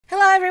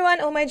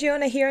everyone, Oh My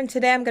Giona here, and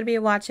today I'm going to be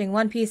watching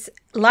One Piece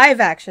live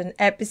action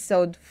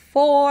episode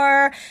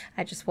 4.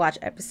 I just watched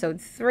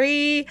episode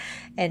 3,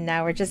 and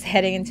now we're just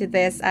heading into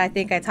this. I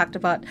think I talked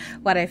about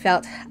what I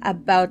felt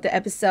about the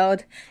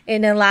episode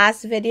in the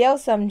last video,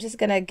 so I'm just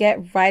going to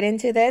get right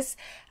into this.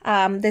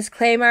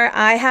 Disclaimer,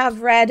 I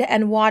have read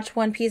and watched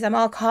One Piece. I'm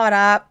all caught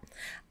up,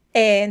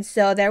 and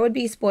so there would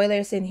be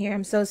spoilers in here.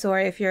 I'm so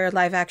sorry if you're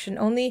live action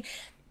only.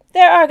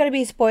 There are going to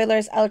be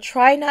spoilers. I'll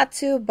try not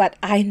to, but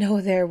I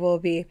know there will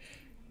be.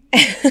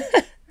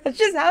 That's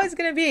just how it's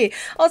going to be.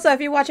 Also, if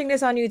you're watching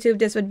this on YouTube,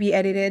 this would be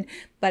edited.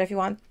 But if you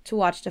want to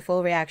watch the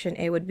full reaction,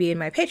 it would be in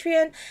my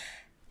Patreon.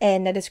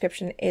 And the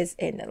description is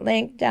in the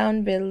link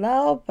down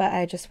below. But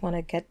I just want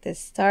to get this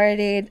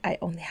started. I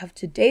only have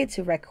today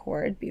to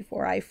record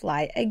before I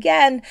fly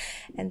again.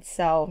 And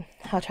so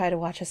I'll try to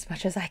watch as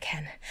much as I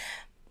can.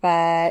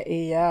 But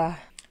yeah.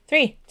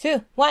 3,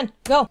 2, 1,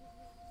 go.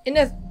 In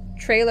the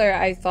trailer,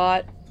 I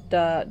thought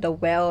the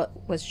well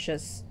was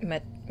just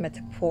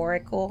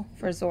metaphorical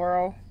for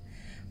Zoro,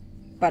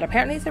 but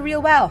apparently it's a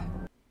real well.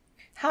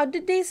 How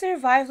did they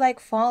survive, like,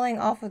 falling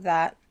off of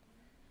that?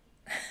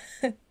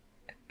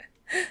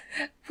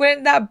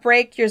 Wouldn't that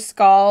break your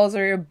skulls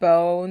or your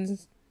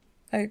bones?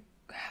 Like,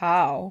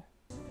 how?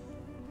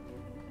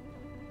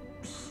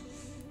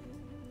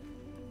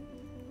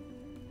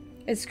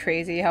 It's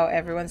crazy how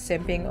everyone's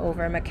simping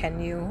over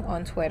McKenyu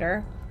on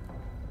Twitter.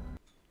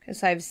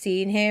 Because I've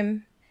seen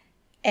him,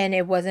 and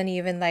it wasn't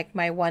even like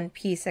my One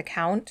Piece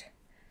account.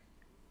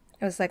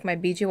 It was like my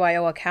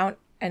BGYO account,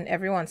 and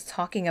everyone's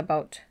talking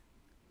about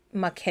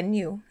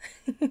McKenyu.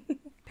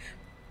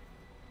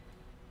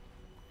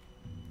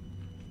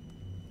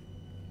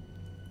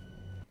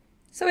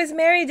 So is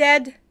Mary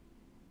dead?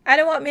 I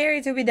don't want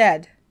Mary to be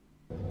dead.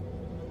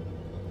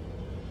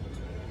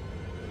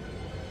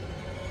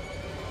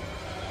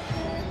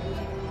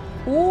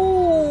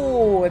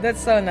 Ooh,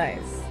 that's so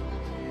nice.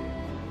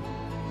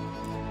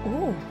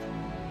 Ooh.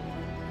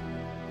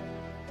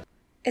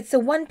 It's a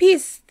One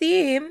Piece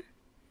theme,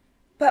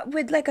 but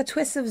with like a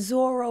twist of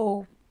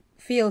Zoro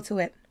feel to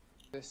it.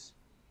 This,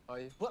 are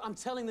you? Well, I'm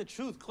telling the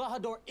truth.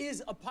 Klahadore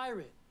is a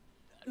pirate.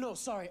 No,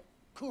 sorry,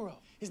 Kuro.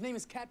 His name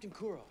is Captain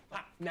Kuro.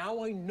 Ah,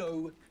 now I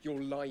know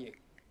you're lying.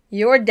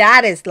 Your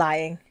dad is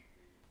lying.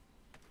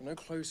 We're no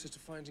closer to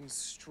finding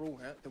Straw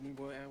Hat than we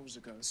were hours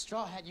ago.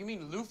 Straw Hat? You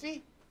mean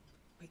Luffy?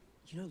 Wait,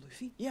 you know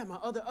Luffy? Yeah, my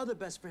other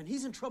best friend.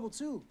 He's in trouble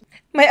too.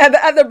 My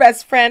other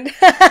best friend.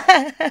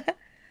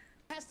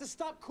 Has to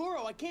stop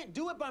Kuro. I can't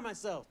do it by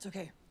myself. It's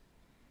okay.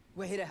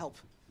 We're here to help.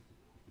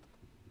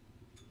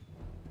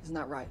 Isn't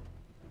that right?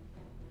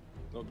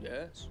 Oh,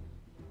 yes.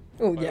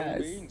 Oh, By all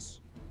yes. means,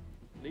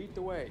 lead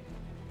the way.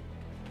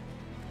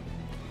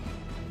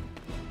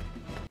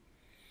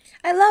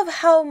 I love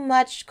how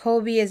much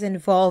Kobe is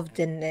involved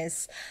in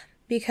this,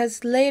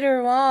 because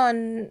later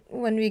on,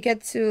 when we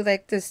get to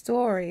like the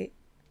story,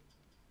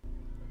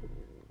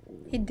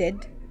 he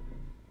did.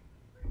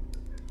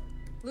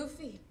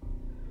 Luffy.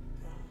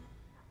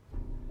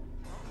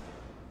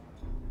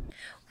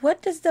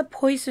 What does the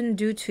poison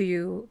do to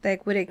you?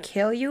 Like, would it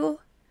kill you?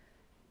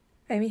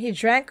 I mean, he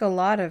drank a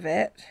lot of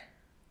it.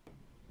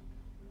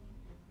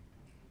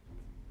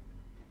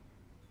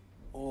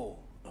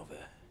 All of it.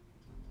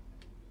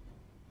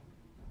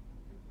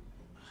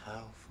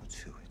 How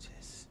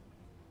fortuitous.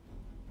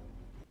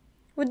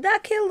 Would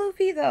that kill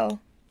Luffy, though?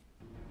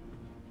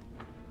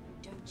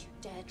 Don't you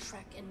dare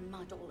track in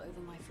mud all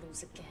over my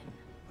floors again.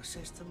 What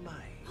says the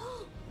maid?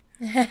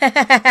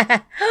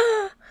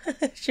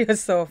 She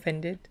was so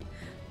offended.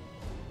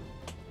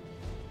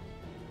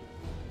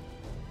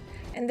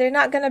 And they're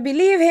not gonna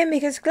believe him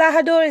because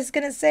Klahadore is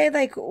gonna say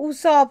like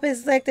Usopp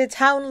is like the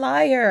town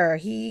liar.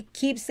 He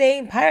keeps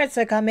saying pirates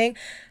are coming,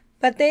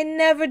 but they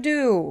never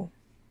do.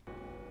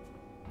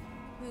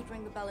 Who'd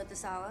ring the bell at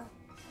this hour?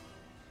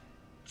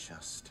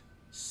 Just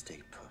stay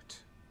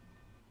put.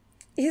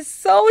 He's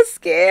so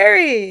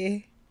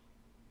scary.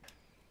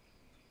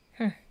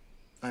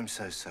 I'm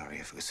so sorry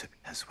if Usopp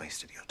has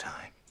wasted your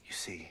time. You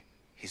see,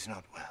 he's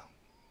not well.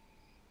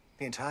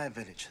 The entire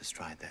village has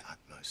tried their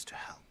utmost to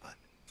help, but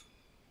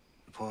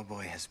the poor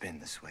boy has been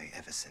this way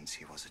ever since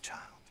he was a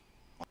child.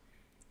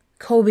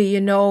 Kobe, you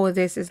know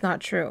this is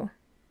not true.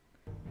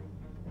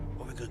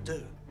 What are we gonna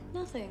do?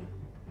 Nothing.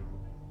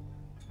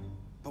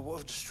 But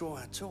what if the Straw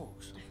Hat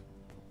talks?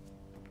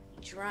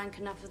 He drank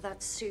enough of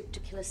that soup to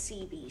kill a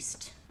sea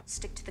beast.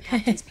 Stick to the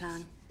captain's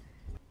plan.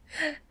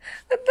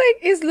 But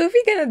like, is Luffy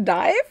gonna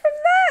die from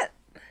that?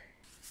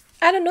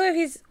 I don't know if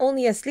he's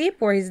only asleep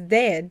or he's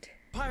dead.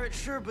 Pirate,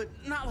 sure, but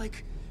not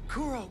like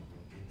Kuro.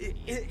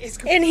 It's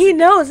And he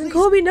knows, and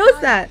Please, Kobe knows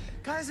Guy- that.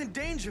 Guy's in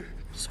danger.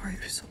 Sorry,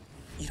 Usopp.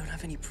 You don't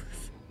have any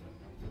proof.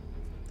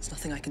 There's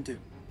nothing I can do.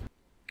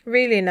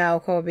 Really now,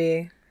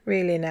 Kobe.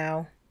 Really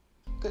now.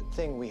 Good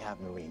thing we have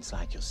Marines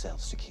like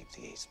yourselves to keep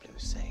the East Blue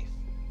safe.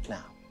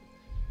 Now,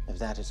 if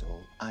that is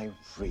all, I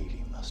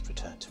really must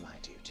return to my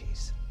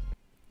duties.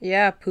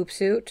 Yeah, poop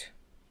suit.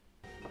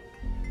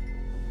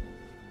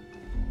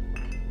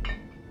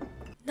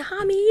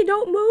 Nami,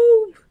 don't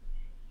move!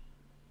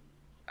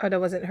 Oh, that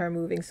wasn't her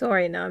moving.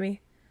 Sorry,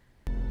 Nami.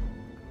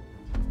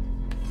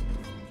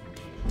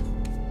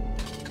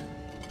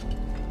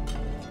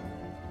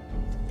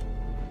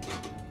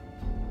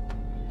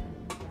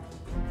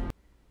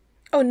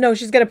 Oh no,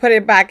 she's gonna put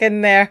it back in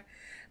there.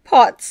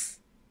 Pots.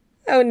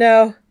 Oh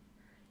no.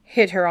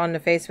 Hit her on the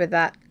face with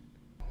that.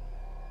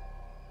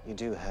 You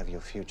do have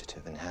your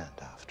fugitive in hand,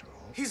 after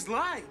all. He's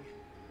lying.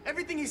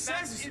 Everything he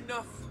says That's is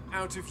enough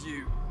out of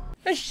you.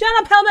 Shut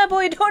up, Helmet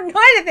Boy, you don't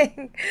know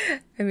anything.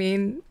 I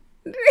mean,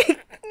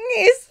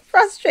 it's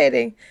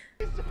frustrating.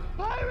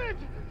 pirate.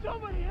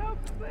 Somebody help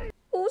me.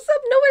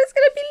 Usopp, nobody's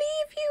gonna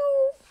believe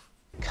you.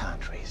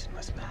 Can't reason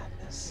with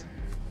madness.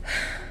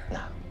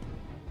 Now,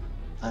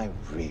 I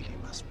really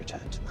must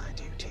return to my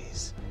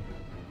duties.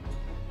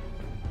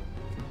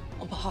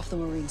 On behalf of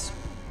the Marines,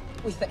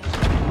 we thank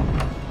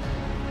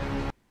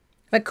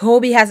But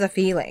Kobe has a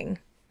feeling.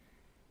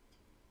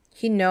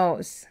 He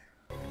knows.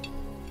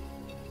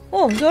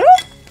 Oh, Zoro?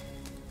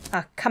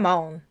 Ah, come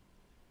on.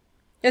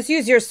 Just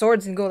use your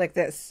swords and go like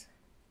this.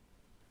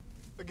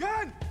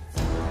 Again.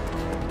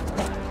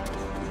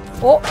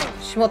 Oh,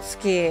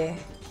 Shimotsuki.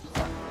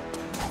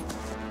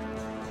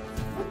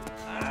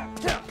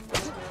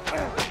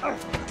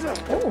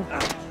 Oh.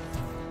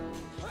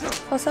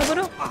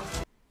 Kosaburo?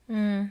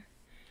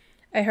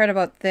 I heard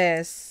about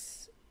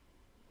this.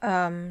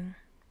 There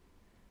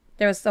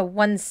was the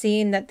one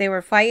scene that they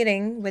were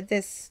fighting with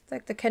this,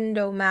 like the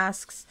kendo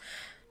masks.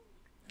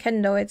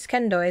 Kendo, it's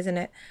kendo, isn't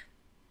it?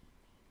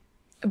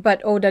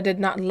 But Oda did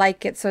not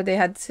like it, so they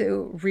had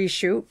to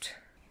reshoot.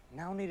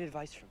 Now need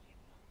advice from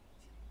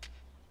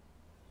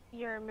you.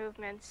 Your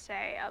movements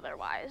say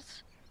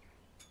otherwise.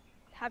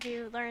 Have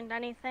you learned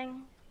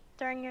anything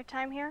during your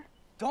time here?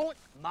 Don't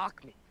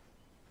mock me.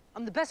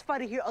 I'm the best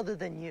fighter here other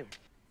than you.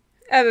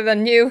 Other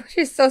than you,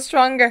 she's so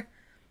stronger.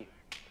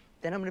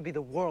 Then I'm gonna be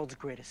the world's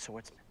greatest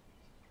swordsman.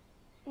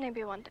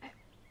 Maybe one day.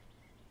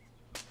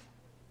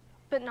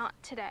 But not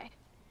today.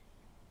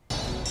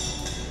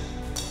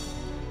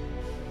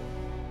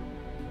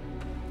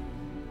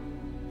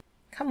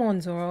 Come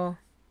on, Zoro.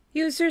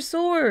 Use your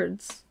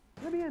swords.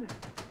 Let me in.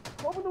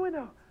 Open the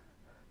window.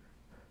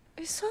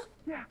 Usopp?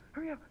 Yeah,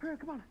 hurry up,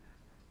 come on.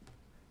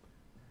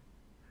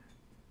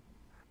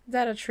 Is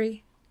that a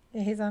tree?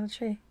 Yeah, he's on a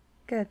tree.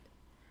 Good.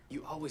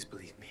 You always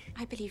believe me.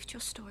 I believed your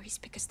stories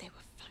because they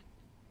were fun.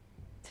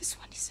 This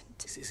one isn't.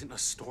 This isn't a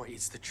story,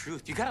 it's the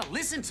truth. You gotta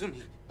listen to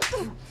me.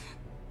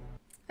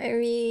 I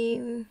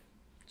mean,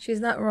 she's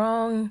not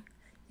wrong.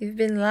 You've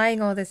been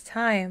lying all this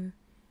time.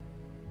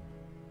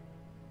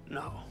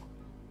 No.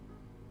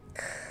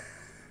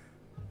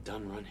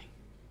 Done running.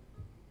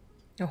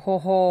 Oh ho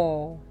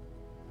ho.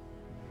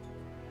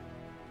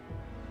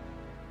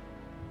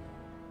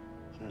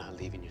 I'm not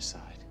leaving your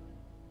side.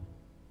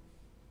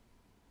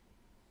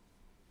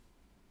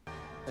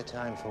 The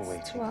time for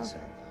waiting Well. is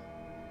over.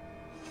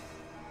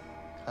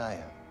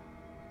 Kaya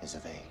is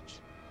of age.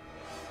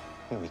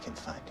 We can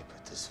finally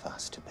put this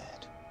farce to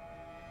bed.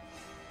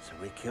 So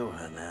we kill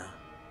her now?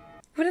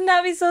 Wouldn't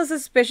that be so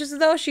suspicious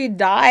though? She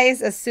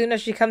dies as soon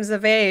as she comes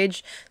of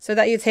age so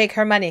that you take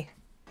her money.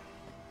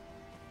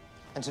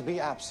 And to be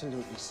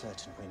absolutely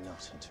certain we're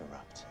not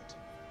interrupted,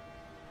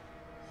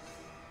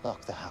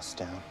 lock the house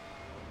down.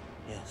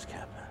 Yes,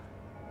 Captain.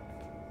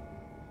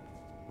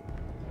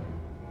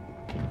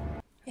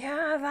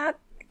 Yeah, that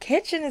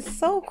kitchen is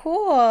so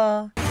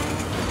cool.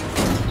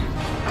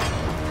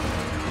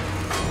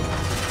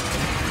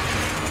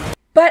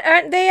 But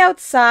aren't they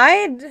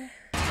outside?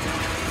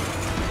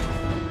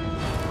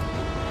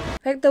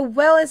 Like the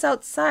well is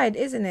outside,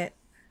 isn't it?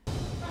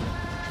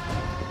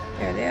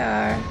 There they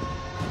are.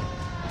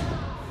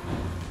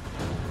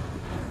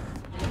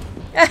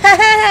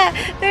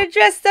 They're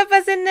dressed up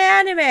as in the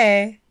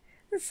anime.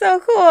 It's so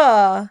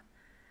cool.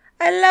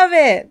 I love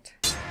it.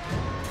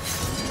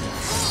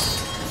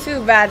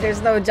 Too bad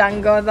there's no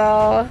Django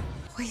though.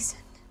 Poison.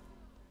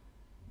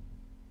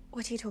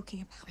 What are you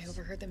talking about? I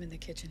overheard them in the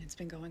kitchen. It's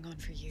been going on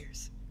for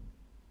years.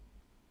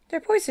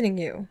 They're poisoning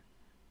you.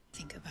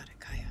 Think about it,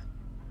 Kaya.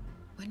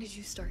 When did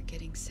you start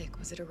getting sick?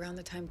 Was it around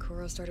the time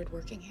Kuro started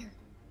working here?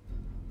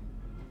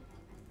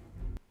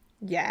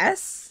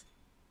 Yes.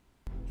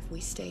 If we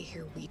stay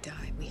here, we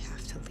die. We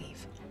have to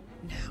leave.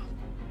 Now.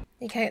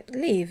 You can't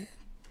leave.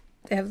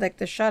 They have like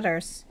the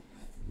shutters.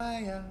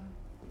 Kaya.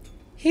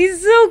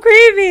 He's so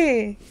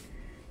creepy.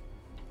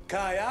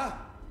 Kaya?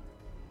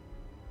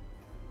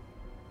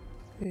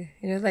 You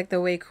know, like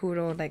the way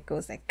Kuro like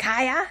goes like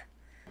Kaya.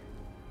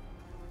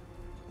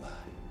 My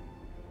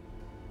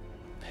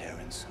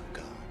parents are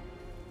gone.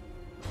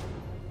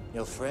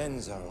 Your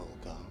friends are all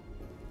gone.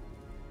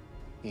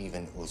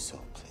 Even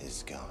Usopp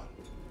is gone.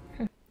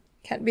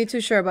 Can't be too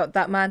sure about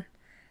that, man.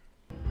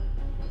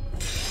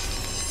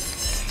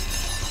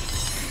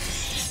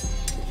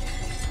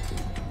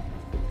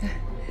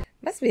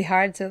 Must be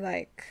hard to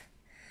like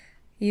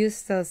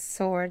use those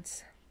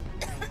swords.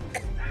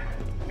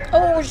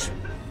 Oh,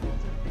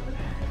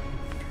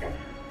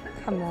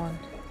 come on.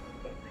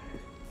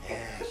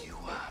 There you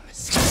are,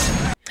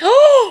 Miss.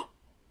 Oh!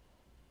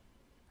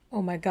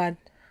 Oh my god.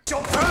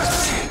 Your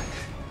mercy!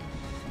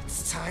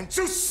 It's time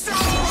to stop!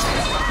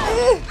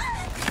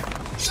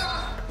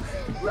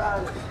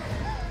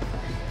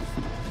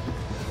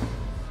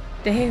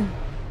 Damn.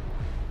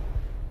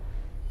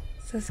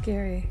 So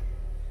scary.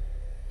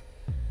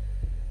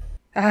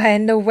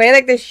 And the way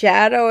like the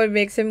shadow, it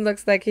makes him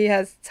looks like he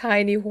has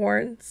tiny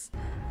horns.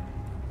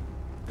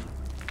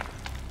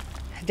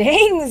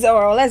 Dang,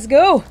 Zoro, let's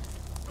go.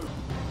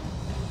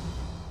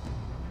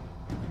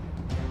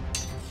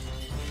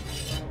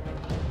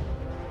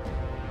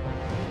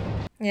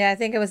 Yeah, I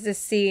think it was this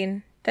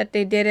scene that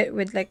they did it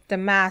with like the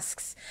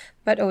masks,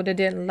 but Oda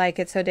didn't like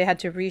it, so they had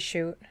to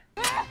reshoot.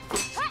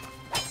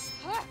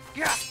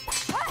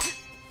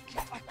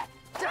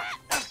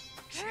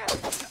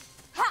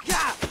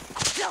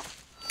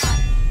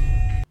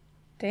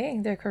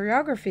 Dang, their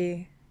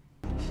choreography.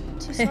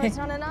 2 swords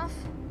not enough?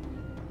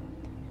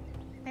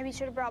 Maybe you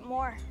should have brought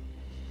more.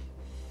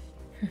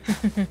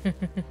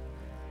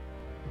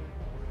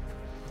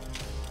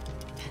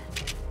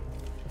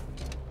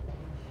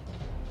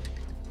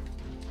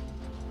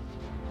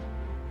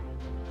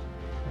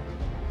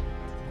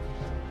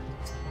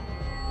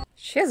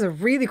 She has a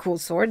really cool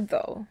sword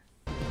though.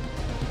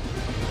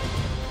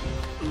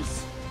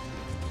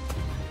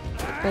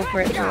 Go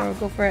for it, Zoro,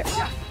 go for it.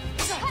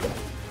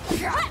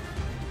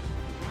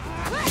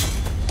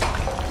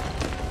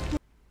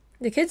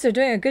 The kids are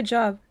doing a good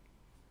job.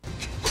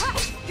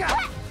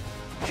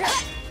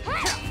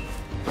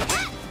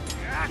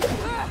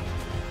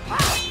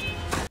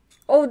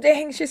 Oh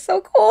dang, she's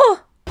so cool!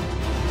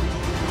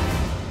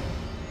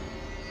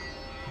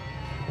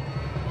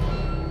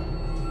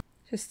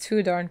 She's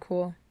too darn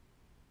cool.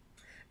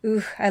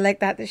 Ooh, I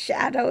like that, the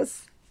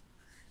shadows.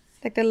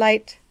 Like the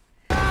light.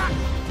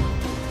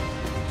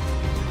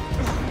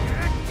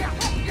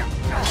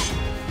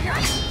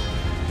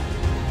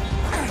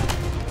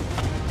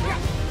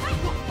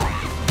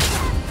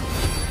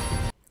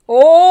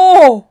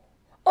 Oh!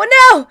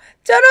 Oh no!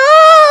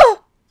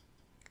 Zoro!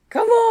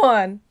 Come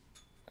on!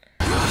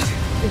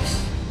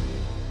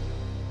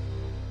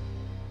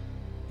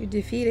 You're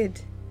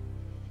defeated.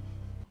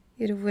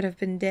 You would have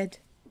been dead.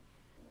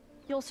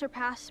 You'll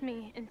surpass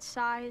me in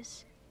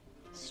size,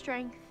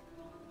 strength,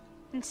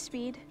 and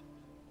speed.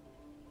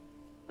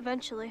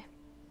 Eventually,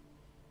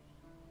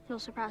 you'll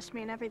surpass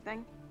me in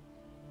everything.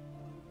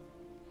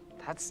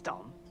 That's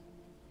dumb.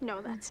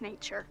 No, that's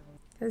nature.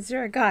 Because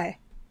you're a guy.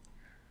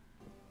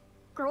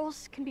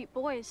 Girls can beat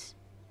boys,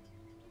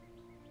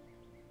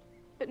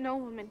 but no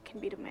woman can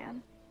beat a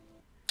man.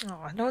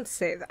 Oh, don't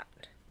say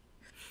that.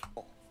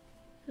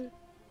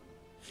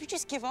 You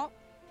just give up?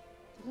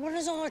 What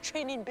has all our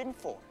training been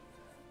for?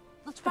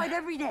 Let's fight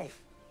every day.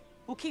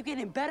 We'll keep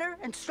getting better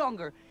and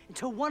stronger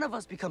until one of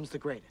us becomes the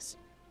greatest.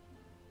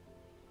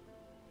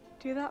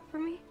 Do that for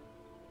me?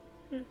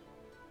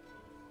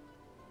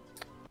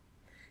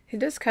 He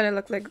does kind of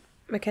look like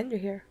Mackenzie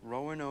here.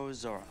 Roanoke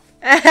Zoro.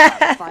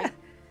 Fight,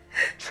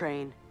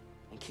 train,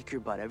 and kick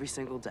your butt every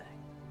single day.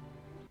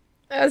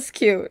 That's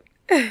cute.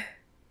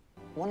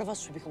 One of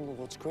us will become the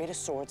world's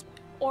greatest swordsman.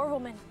 Or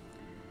woman.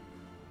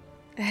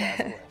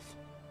 That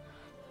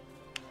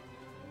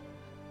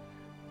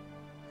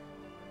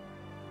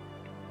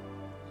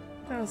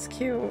was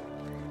cute.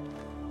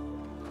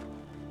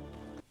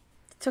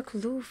 It took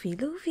Luffy.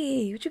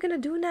 Luffy, what you gonna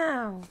do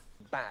now?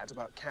 Bad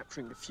about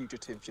capturing the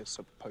fugitive you're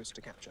supposed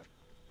to capture.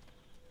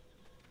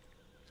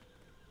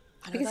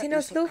 Because he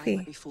knows Luffy.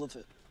 Might be full of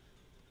it.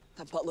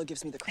 That butler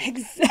gives me the credit.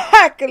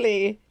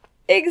 Exactly.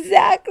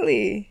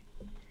 Exactly.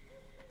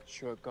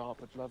 Sure,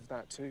 Garp would love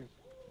that too.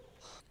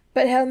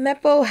 But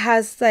Helmeppo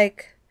has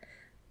like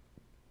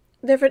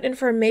different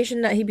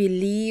information that he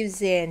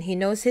believes in. He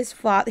knows his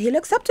father. He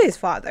looks up to his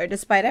father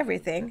despite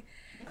everything.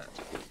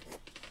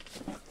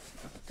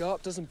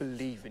 Garp doesn't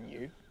believe in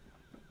you.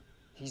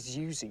 He's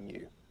using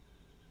you.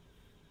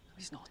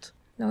 He's not.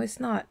 No, it's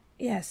not.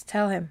 Yes,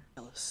 tell him.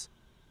 Alice.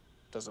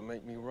 Doesn't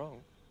make me wrong.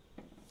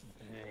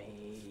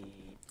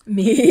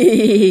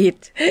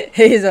 Meat.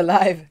 He's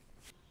alive.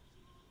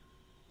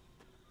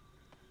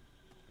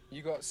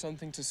 You got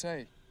something to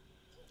say?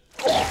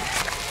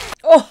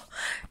 Oh,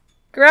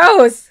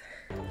 gross.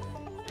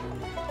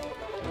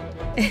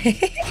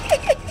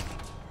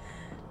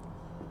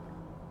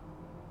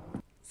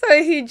 So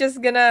is he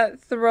just gonna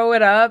throw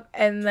it up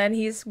and then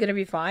he's gonna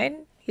be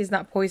fine? He's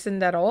not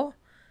poisoned at all?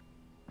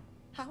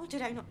 How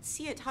did I not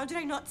see it? How did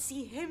I not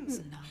see him? It's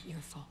not your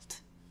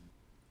fault.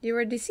 You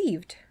were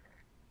deceived.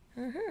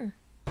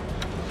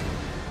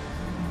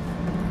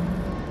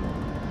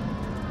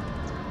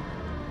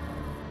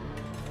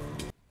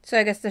 So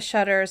I guess the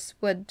shutters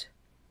would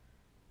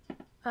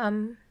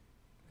come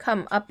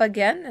up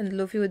again and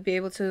Luffy would be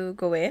able to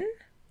go in?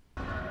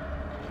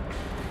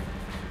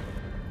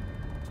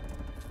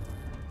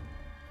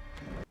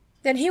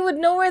 Then he would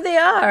know where they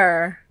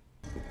are.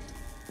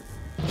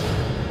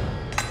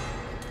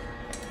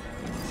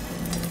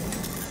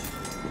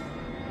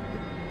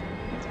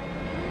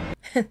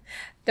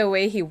 The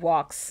way he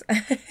walks.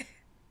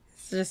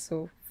 It's just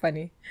so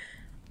funny.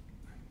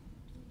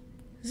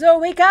 Zo,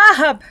 wake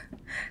up!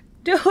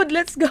 Dude,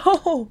 let's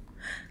go!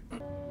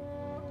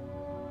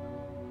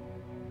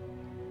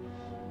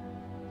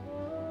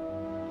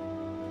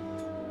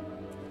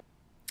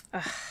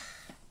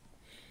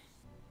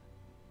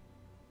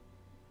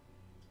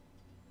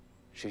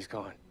 She's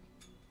gone.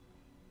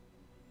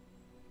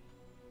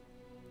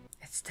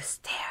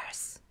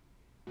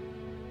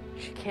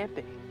 can't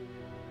be.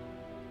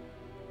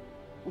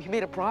 We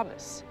made a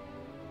promise.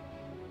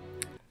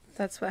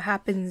 That's what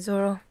happens,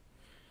 Zoro.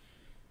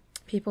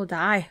 People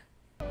die.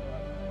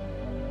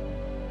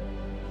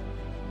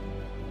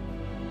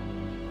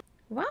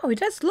 Wow, he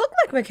does look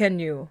like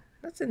McKenyu.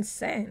 That's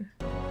insane.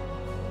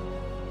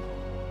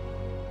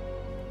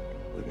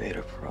 We made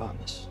a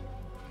promise.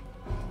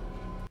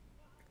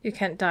 You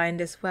can't die in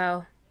this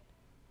well.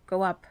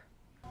 Go up.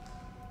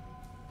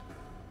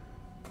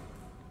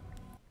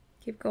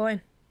 Keep going.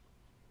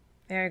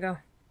 There you go.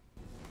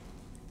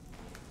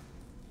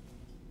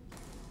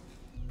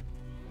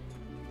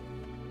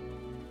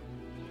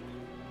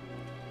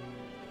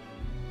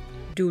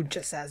 Dude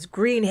just has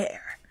green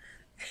hair.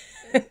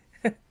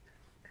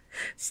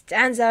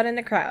 Stands out in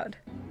the crowd.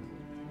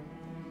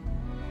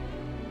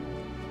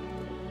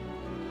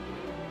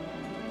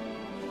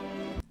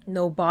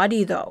 No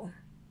body though.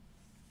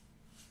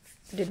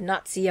 Did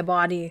not see a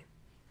body.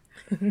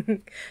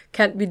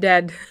 Can't be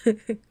dead.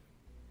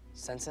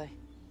 Sensei,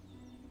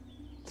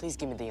 please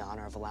give me the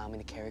honor of allowing me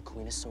to carry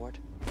Kuina's sword.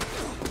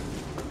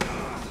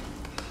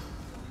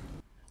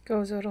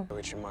 Go, Zoro.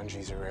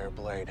 Ichimonji's a rare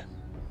blade.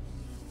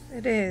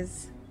 It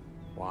is.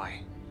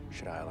 Why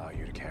should I allow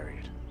you to carry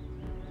it?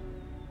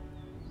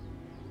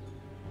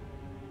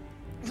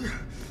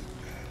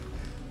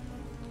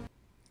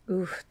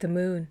 Oof, the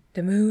moon.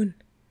 The moon.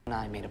 And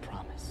I made a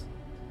promise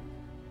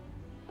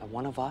that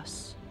one of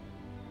us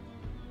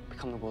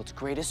become the world's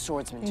greatest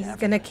swordsman to He's ever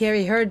gonna live.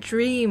 carry her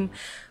dream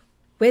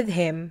with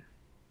him.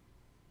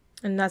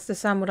 And that's the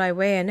samurai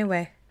way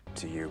anyway.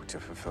 To you to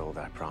fulfill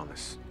that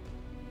promise.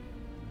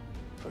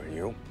 For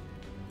you.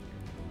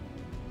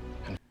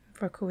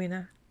 For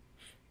Kuina.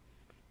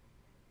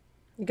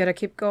 You gotta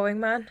keep going,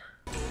 man.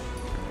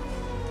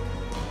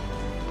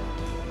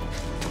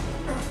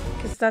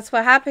 Because that's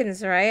what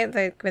happens, right?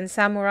 Like when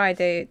samurai,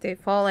 they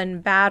fall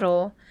in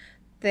battle,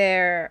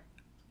 their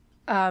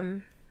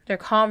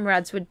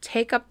comrades would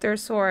take up their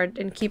sword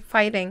and keep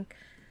fighting.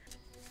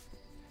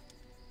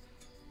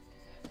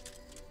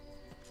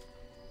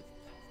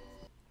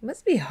 It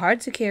must be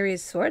hard to carry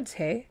his swords,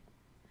 hey?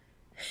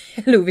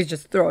 Luffy's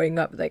just throwing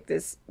up like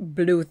this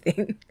blue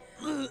thing.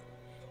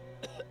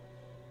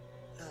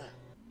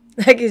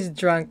 Like he's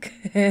drunk.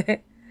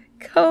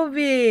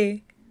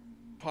 Kobe!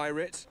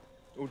 Pirate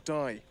or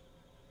die.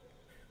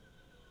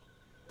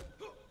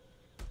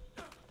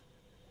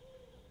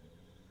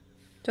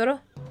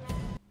 Zoro?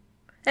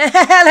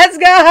 Let's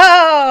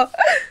go!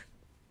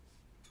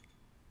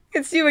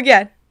 It's you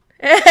again.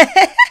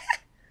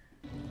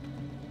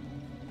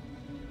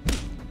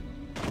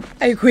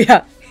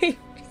 Ayukuya. He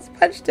just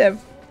punched him.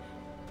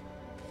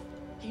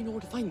 You know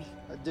where to find me.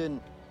 I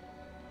didn't.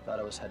 Thought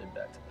I was headed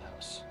back to the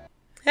house.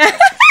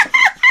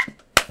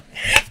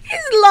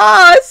 He's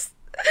lost!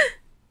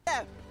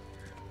 Yeah.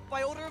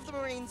 By order of the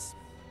Marines,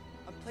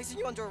 I'm placing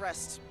you under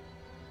arrest.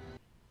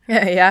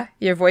 Yeah,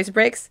 your voice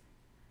breaks.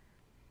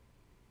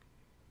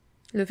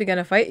 Luffy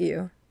gonna fight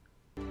you.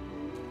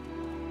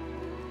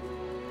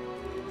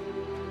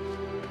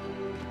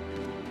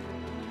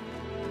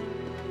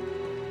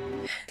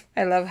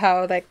 I love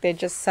how like they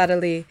just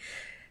subtly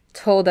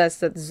told us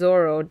that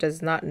Zoro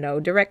does not know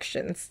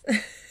directions.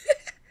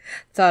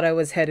 Thought I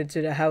was headed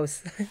to the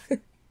house.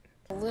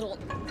 A little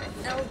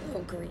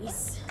elbow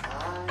grease.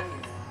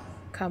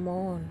 Come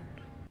on.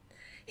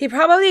 He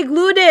probably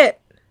glued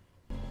it.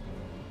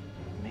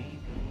 Maybe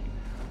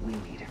we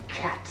need a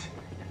cat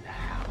in the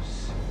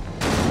house.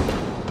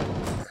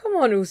 Come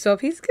on,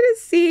 Usopp. He's gonna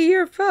see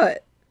your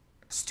foot.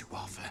 To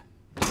offer.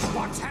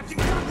 What have you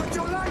done with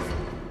your life?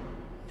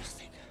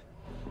 Nothing.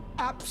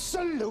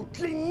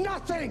 Absolutely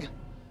nothing.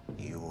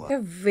 You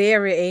They're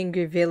very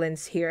angry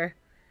villains here.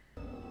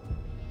 I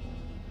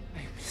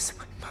miss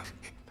my mommy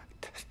and my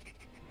daddy.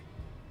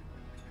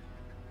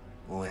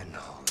 When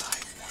all I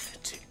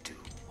wanted to do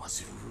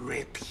was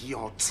rip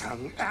your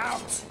tongue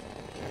out.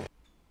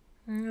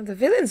 The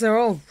villains are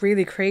all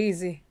really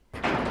crazy.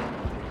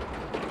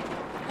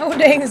 Oh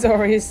dang,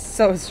 Zoro is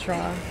so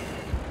strong.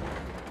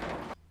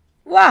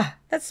 Wow,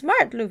 that's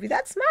smart, Luffy.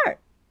 That's smart.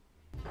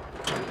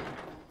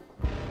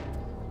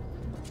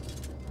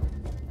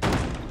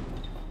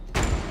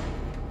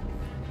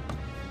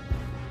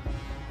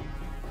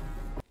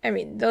 I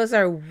mean, those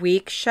are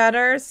weak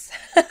shutters.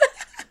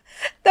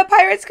 The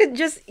pirates could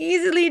just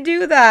easily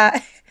do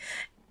that.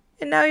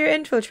 And now you're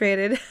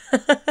infiltrated.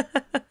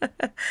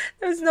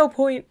 There's no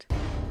point.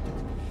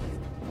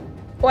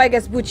 Oh, I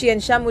guess Buchi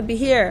and Sham would be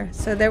here,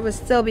 so there would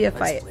still be a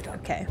fight.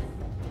 Okay.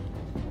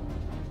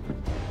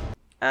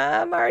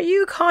 Are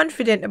you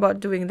confident about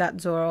doing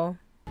that, Zoro?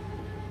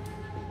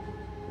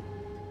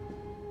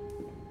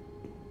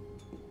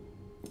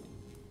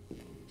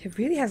 He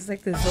really has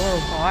like the Zoro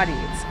body.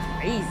 It's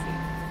crazy.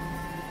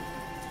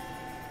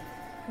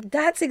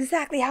 That's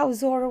exactly how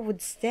Zoro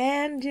would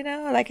stand, you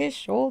know, like his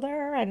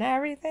shoulder and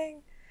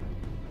everything.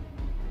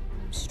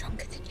 I'm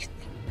stronger than you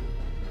think.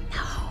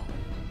 No.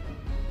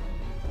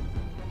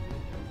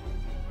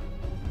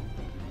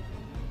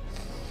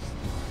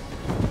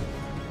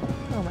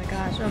 Oh my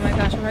gosh, oh my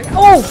gosh, oh my gosh.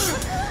 Oh!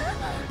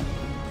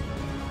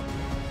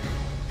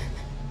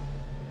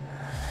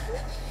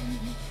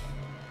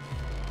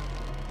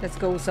 Let's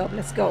go, Usopp.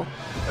 Let's go.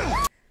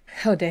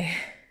 Oh, dang.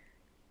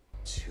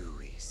 Too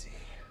easy.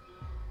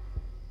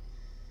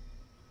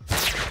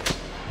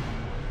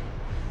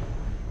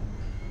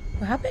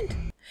 What happened?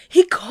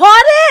 He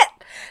caught it?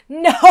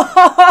 No!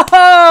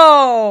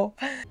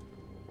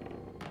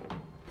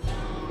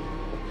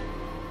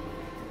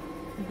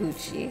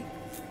 Gucci.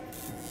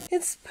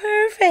 It's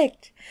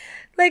perfect.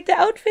 Like, the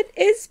outfit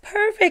is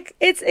perfect.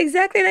 It's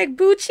exactly like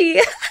Gucci.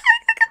 Look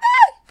at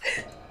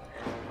that.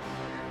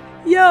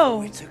 Yo.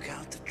 We took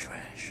out the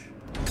trash.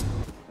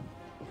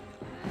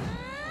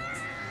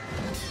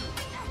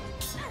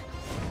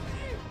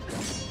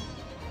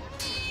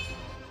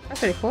 That's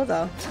pretty cool,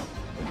 though.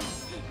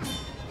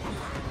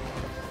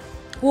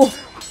 Whoa.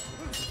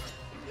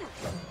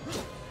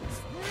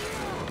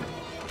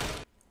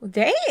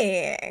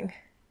 Dang.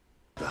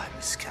 Bye,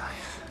 Miss Kaya.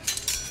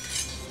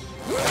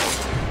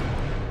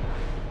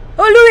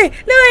 Oh, Louis!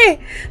 Louis!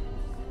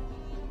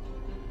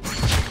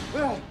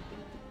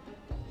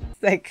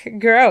 It's like,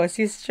 gross.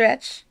 You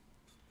stretch.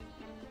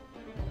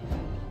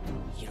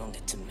 You don't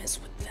get to mess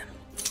with them.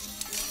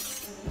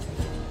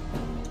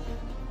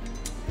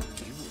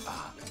 You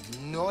are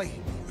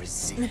annoying,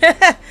 Rizzy.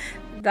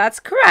 That's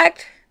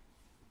correct.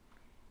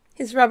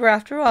 He's rubber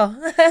after all.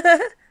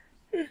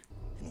 And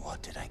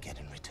what did I get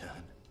in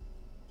return?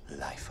 A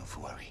life of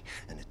worry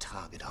and a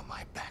target on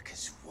my back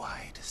as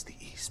wide as the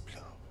East Blue.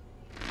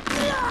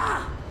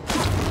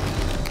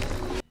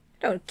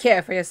 Don't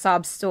care for your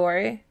sob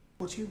story.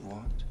 What do you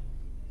want?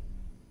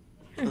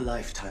 A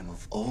lifetime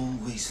of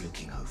always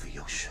looking over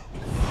your shoulder.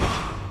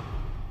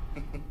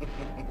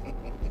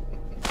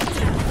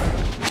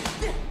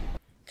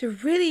 They're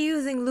really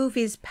using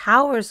Luffy's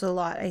powers a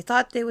lot. I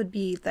thought they would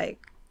be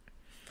like,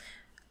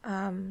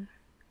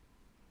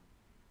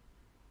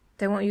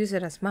 they won't use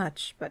it as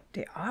much, but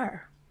they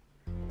are.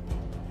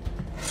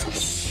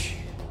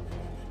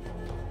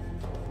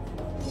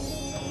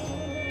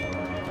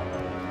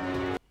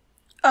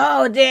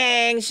 Oh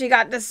dang, she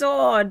got the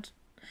sword.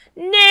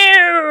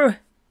 No!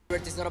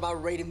 It's not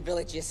about raiding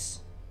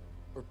villages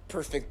or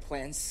perfect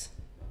plans.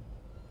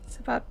 It's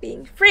about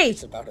being free.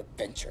 It's about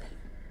adventure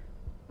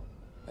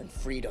and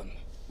freedom.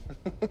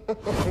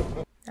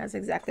 That's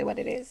exactly what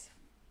it is.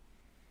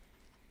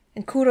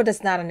 And Kuro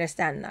does not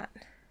understand that.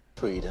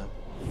 Freedom?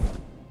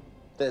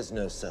 There's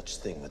no such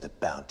thing with a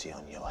bounty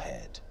on your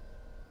head.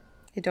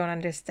 You don't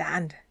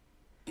understand.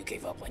 You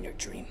gave up on your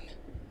dream.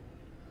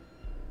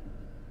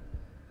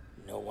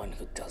 No one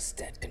who does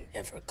that can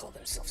ever call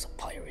themselves a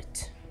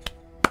pirate.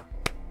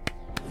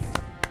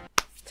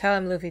 Tell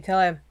him, Luffy, tell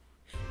him.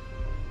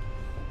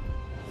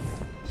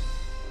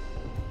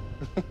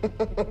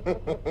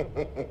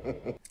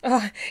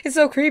 Oh, it's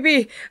so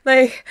creepy.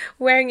 Like,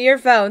 wearing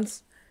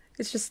earphones.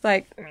 It's just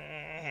like...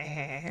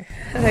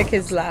 like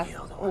his laugh.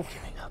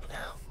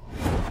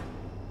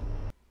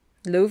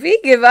 Luffy,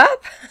 give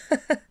up?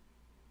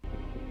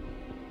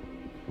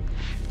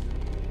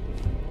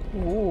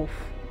 Oof.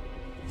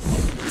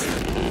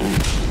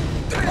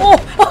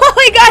 Oh,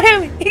 he got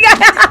him! He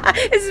got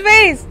his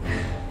face!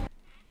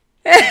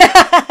 You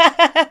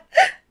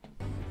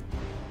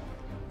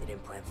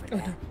didn't plan for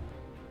that,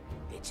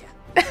 did ya?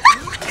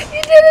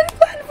 You didn't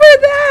plan for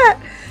that!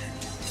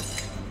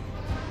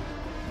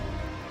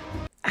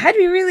 I'd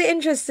be really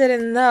interested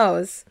in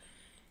those.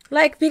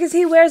 Like, because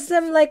he wears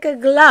them like a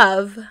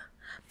glove.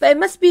 But it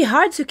must be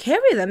hard to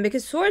carry them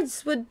because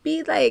swords would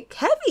be, like,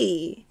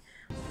 heavy.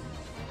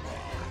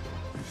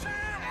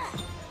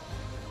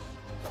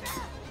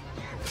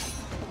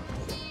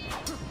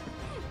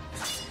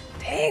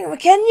 Dang,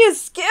 Kenya's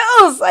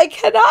skills! I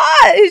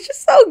cannot! He's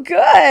just so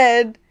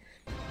good!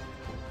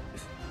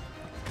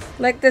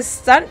 Like, the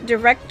stunt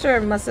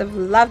director must have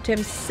loved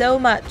him so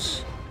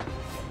much.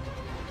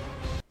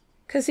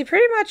 Because he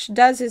pretty much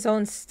does his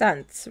own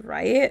stunts,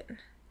 right?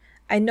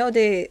 I know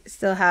they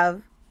still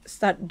have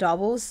stunt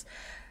doubles,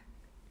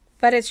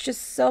 but it's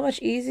just so much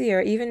easier,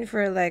 even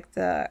for, like,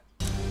 the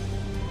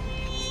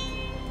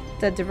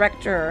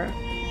director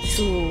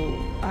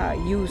to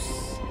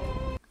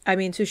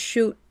to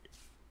shoot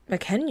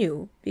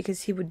Kenyu,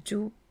 because he would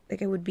do,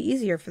 like, it would be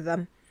easier for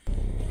them.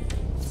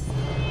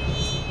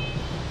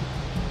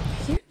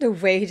 The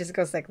way he just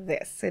goes like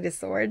this with his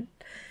sword.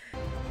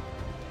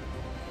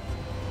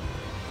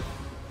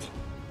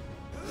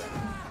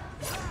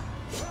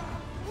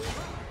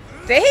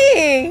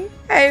 Dang!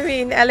 I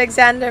mean,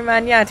 Alexander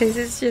Maniatis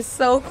is just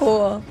so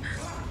cool.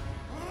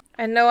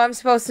 I know I'm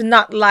supposed to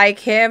not like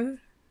him,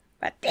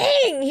 but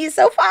dang, he's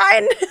so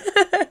fine!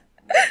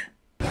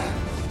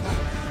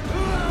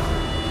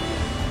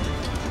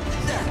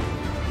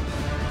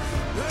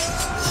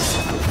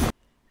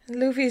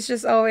 Luffy's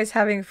just always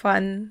having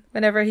fun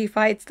whenever he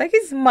fights. Like,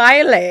 he's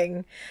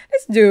smiling.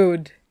 This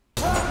dude.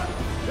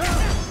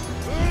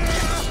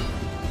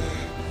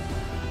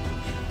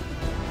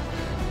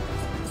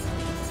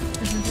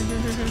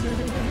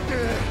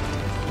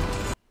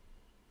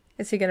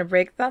 Is he gonna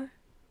break them?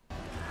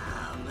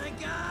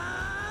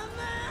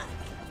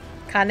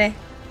 Kane.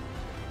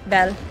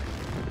 Bell.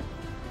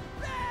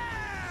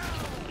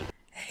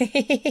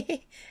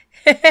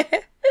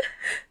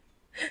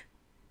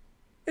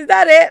 Is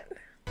that it?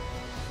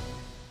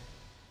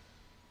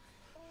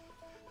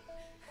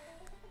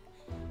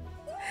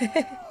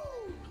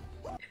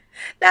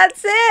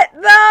 That's it,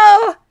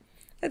 though.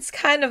 It's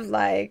kind of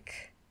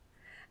like,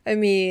 I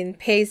mean,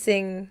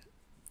 pacing.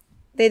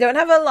 They don't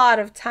have a lot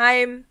of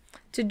time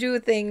to do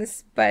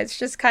things, but it's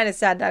just kind of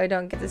sad that we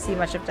don't get to see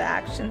much of the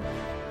action.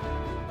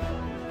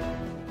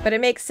 But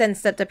it makes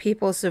sense that the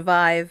people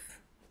survive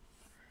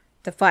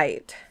the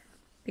fight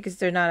because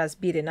they're not as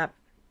beaten up.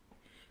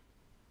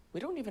 We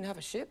don't even have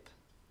a ship.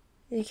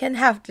 You can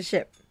have the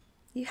ship.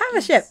 You have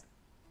a ship.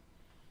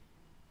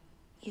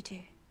 You do.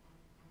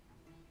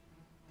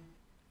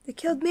 They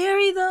killed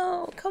Mary,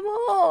 though. Come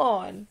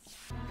on.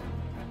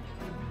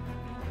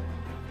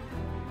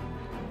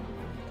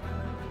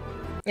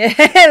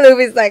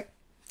 Luffy's like.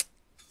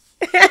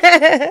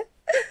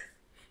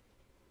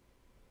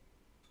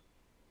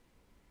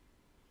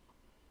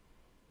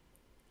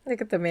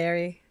 Look at the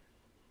Mary.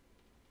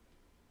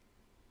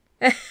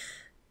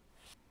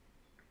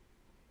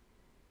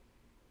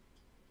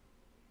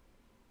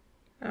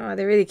 Oh,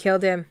 they really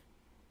killed him.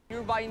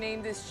 Everybody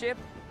named this ship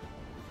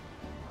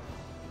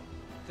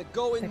the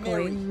Going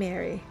Mary. Going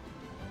Mary.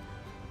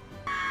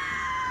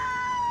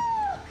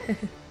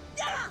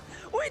 Yeah,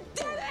 we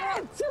did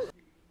it!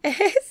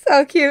 It's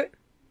so cute.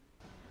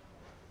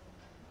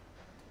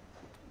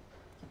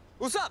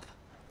 Usopp!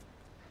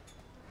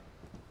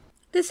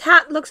 This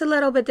hat looks a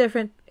little bit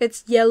different.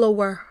 It's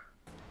yellower.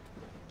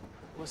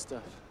 What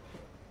stuff?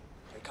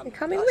 They're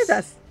coming with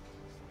us.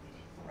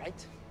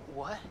 Right?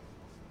 What?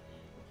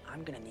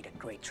 I'm gonna need a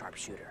great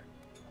sharpshooter.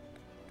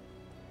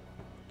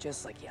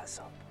 Just like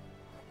Usopp.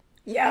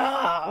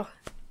 Yeah.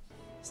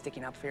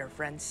 Sticking up for your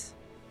friends.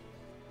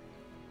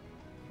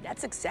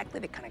 That's exactly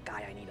the kind of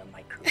guy I need on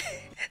my crew.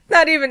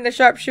 Not even the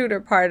sharpshooter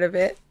part of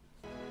it.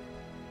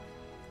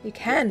 You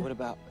can. What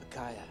about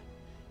Akaya?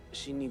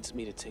 She needs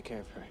me to take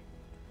care of her.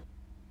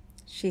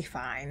 She's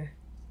fine.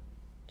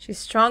 She's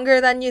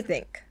stronger than you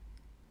think.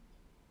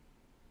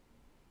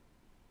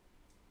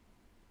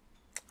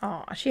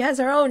 Oh, she has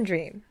her own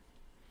dream.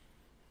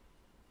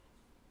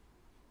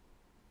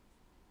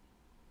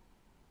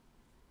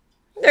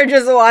 They're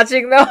just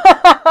watching though.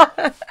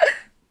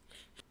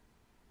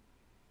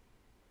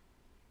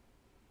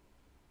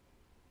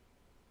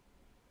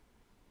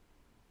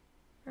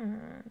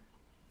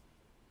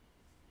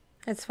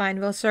 It's fine.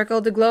 We'll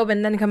circle the globe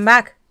and then come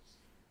back.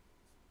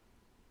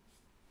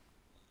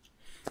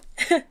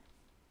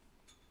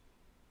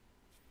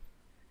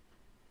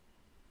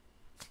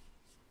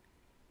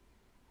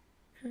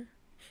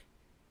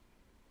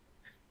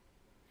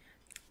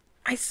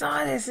 I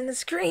saw this in the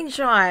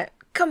screenshot.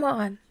 Come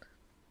on.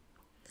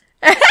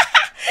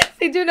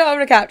 They do know I'm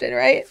the captain,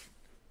 right?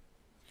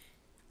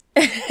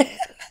 I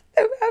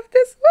have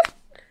this one.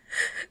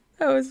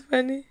 That was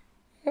funny.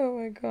 Oh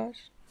my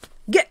gosh.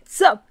 Get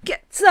some,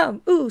 get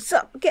some. Ooh,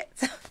 some, get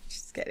some.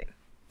 Just kidding.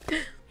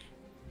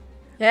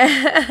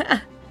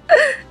 Yeah.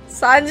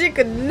 Sanji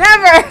could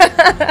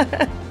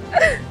never.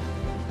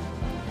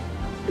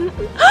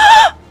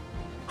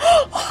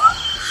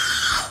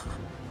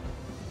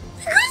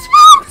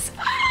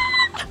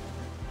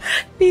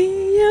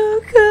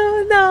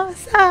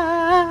 Goosebumps!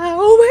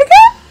 Oh my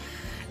god!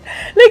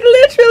 Like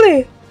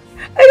literally!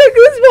 I got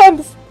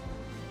goosebumps!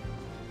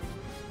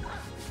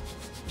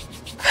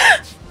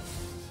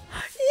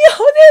 Yo,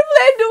 they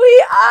played We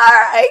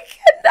Are! I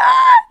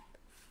cannot!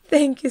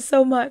 Thank you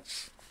so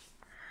much.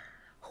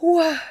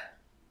 Wow.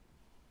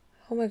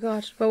 Oh my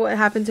gosh, but what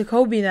happened to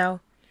Kobe now?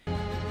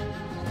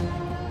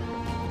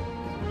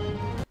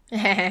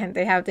 And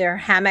they have their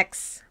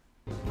hammocks.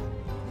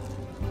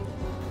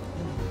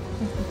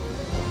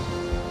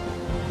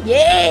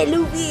 Yay,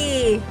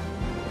 Luffy!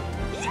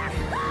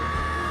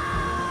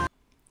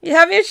 You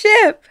have your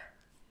ship!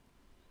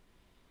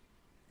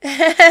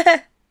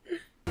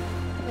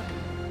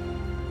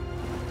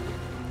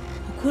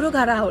 Okuro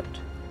got out.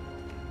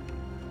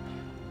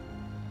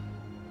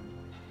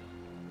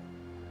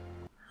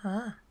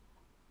 Huh.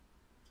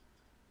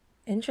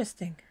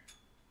 Interesting.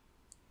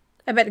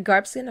 I bet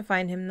Garp's gonna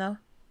find him though.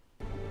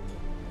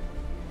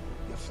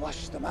 You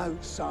flushed them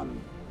out,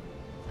 son.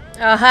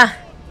 Uh-huh.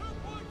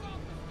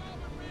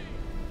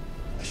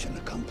 Mission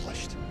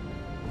accomplished.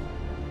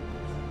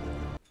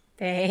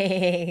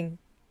 Dang.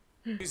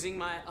 Using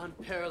my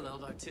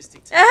unparalleled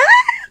artistic Ah,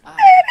 talent,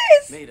 there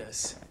it is. made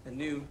us a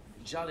new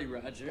Jolly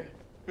Roger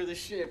for the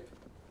ship.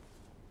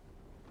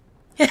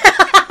 It's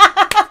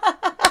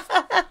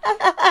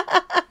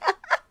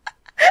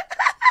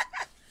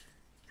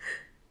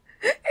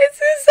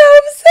so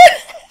upset.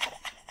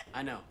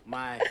 I know,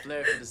 my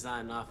flair for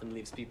design often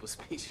leaves people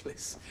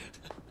speechless.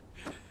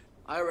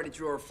 I already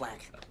drew her flag.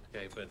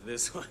 Okay, but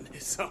this one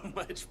is so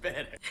much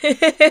better.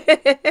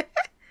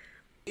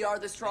 We are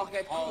the Straw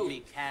Hat Call crew.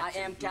 me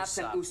Captain I am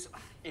Captain Usopp. Usopp.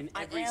 In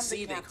I every am the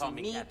sea, they call captain.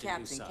 me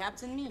Captain Usopp.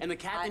 Captain me. And the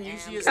captain I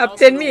usually am is Captain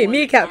also the me, one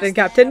me, that Captain,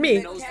 Captain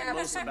me. knows the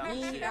most about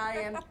the ship. I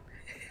am.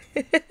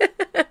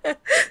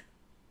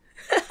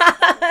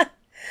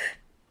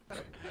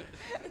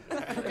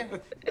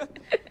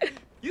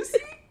 You see?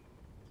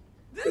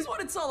 This is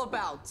what it's all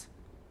about.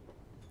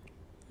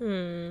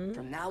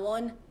 From now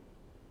on,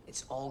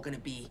 it's all gonna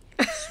be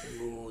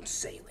smooth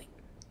sailing.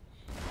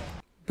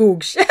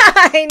 Boogs.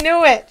 I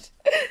knew it.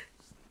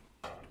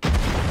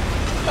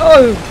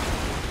 Oh.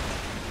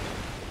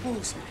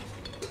 Who's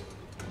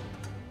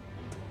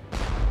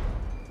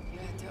You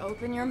had to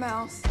open your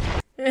mouth.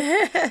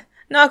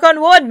 Knock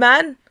on wood,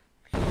 man.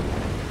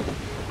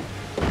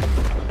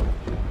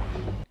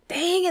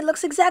 Dang, it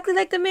looks exactly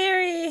like the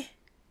Mary.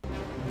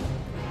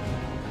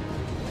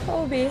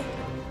 Kobe.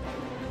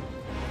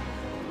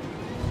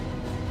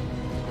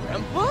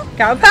 Grandpa?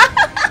 Grandpa?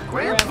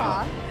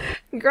 Grandpa?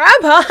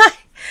 Grandpa?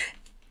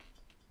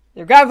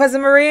 Your grandpa's a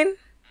Marine?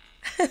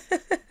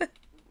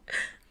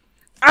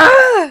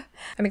 Ah!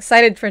 I'm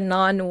excited for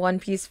non-One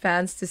Piece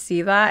fans to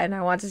see that, and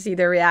I want to see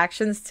their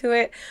reactions to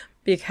it,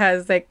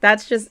 because like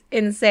that's just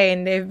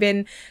insane. They've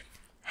been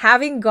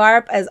having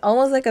Garp as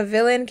almost like a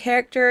villain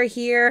character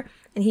here,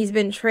 and he's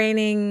been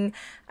training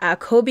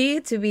Kobe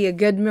to be a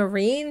good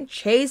Marine,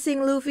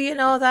 chasing Luffy and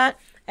all that.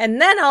 And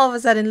then all of a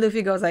sudden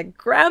Luffy goes like,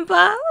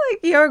 Grandpa?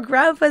 Like, your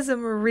grandpa's a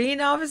Marine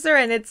officer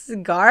and it's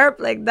Garp?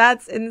 Like,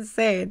 that's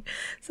insane.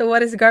 So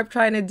what is Garp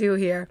trying to do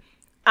here?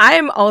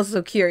 I'm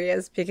also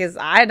curious because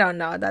I don't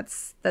know.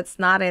 That's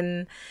not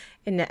in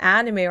the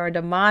anime or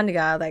the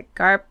manga. Like,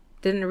 Garp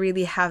didn't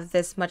really have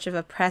this much of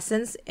a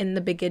presence in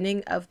the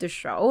beginning of the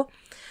show.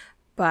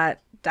 But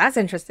that's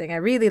interesting. I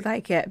really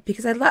like it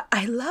because I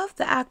love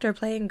the actor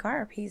playing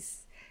Garp.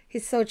 He's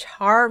so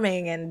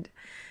charming and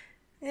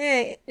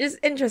just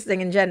interesting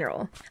in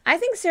general. I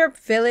think Syrup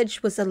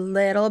Village was a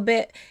little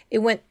bit, it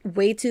went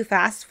way too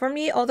fast for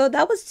me, although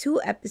that was 2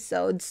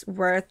 episodes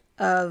worth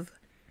of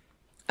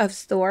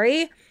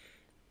story.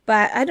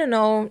 But I don't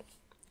know,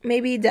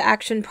 maybe the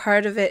action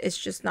part of it is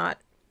just not,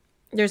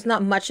 there's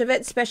not much of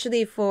it,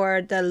 especially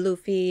for the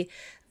Luffy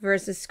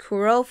versus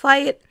Kuro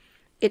fight.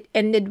 It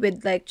ended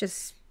with like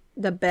just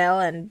the bell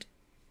and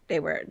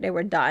they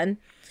were done.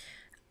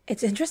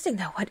 It's interesting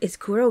though, what is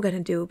Kuro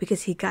gonna do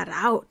because he got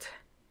out?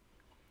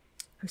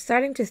 I'm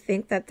starting to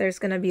think that there's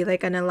gonna be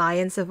like an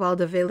alliance of all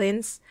the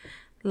villains.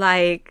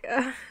 Like,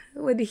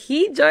 would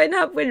he join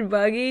up with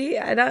Buggy?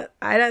 I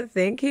don't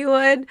think he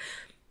would,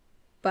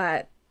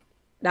 but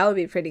that would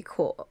be pretty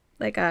cool.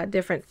 Like a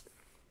different,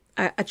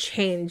 a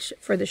change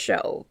for the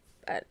show.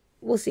 But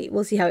we'll see.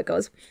 We'll see how it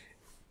goes.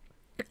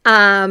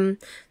 The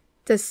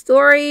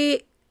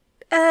story,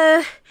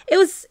 it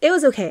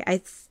was okay.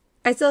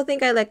 I still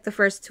think I like the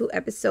first 2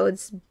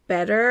 episodes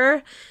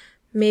better.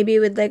 Maybe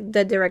with like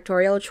the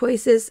directorial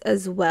choices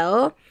as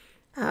well.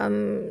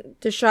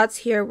 The shots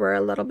here were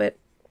a little bit,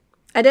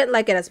 I didn't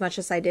like it as much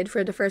as I did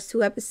for the first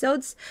 2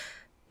 episodes,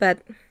 but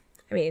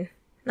I mean,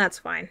 that's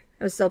fine.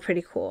 It was still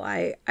pretty cool.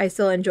 I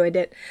still enjoyed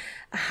it.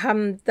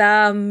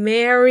 The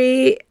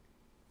Mary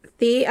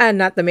theme,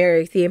 not the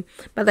Mary theme,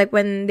 but like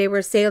when they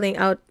were sailing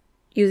out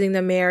using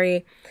the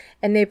Mary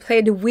and they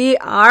played We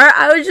Are,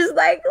 I was just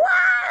like,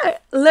 wow!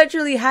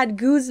 Literally had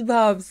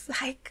goosebumps.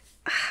 Like,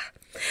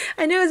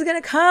 I knew it was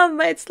gonna come,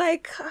 but it's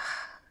like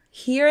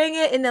hearing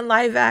it in the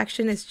live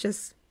action is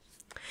just,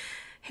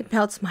 it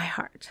melts my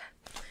heart.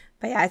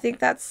 But yeah, I think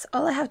that's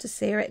all I have to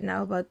say right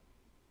now about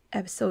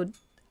episode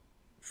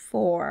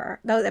 4.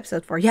 That was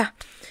episode 4, yeah.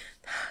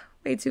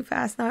 Way too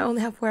fast. Now I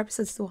only have 4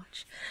 episodes to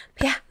watch.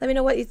 But yeah, let me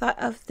know what you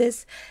thought of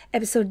this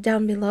episode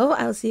down below.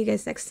 I'll see you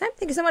guys next time.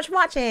 Thank you so much for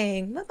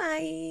watching.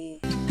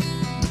 Bye-bye.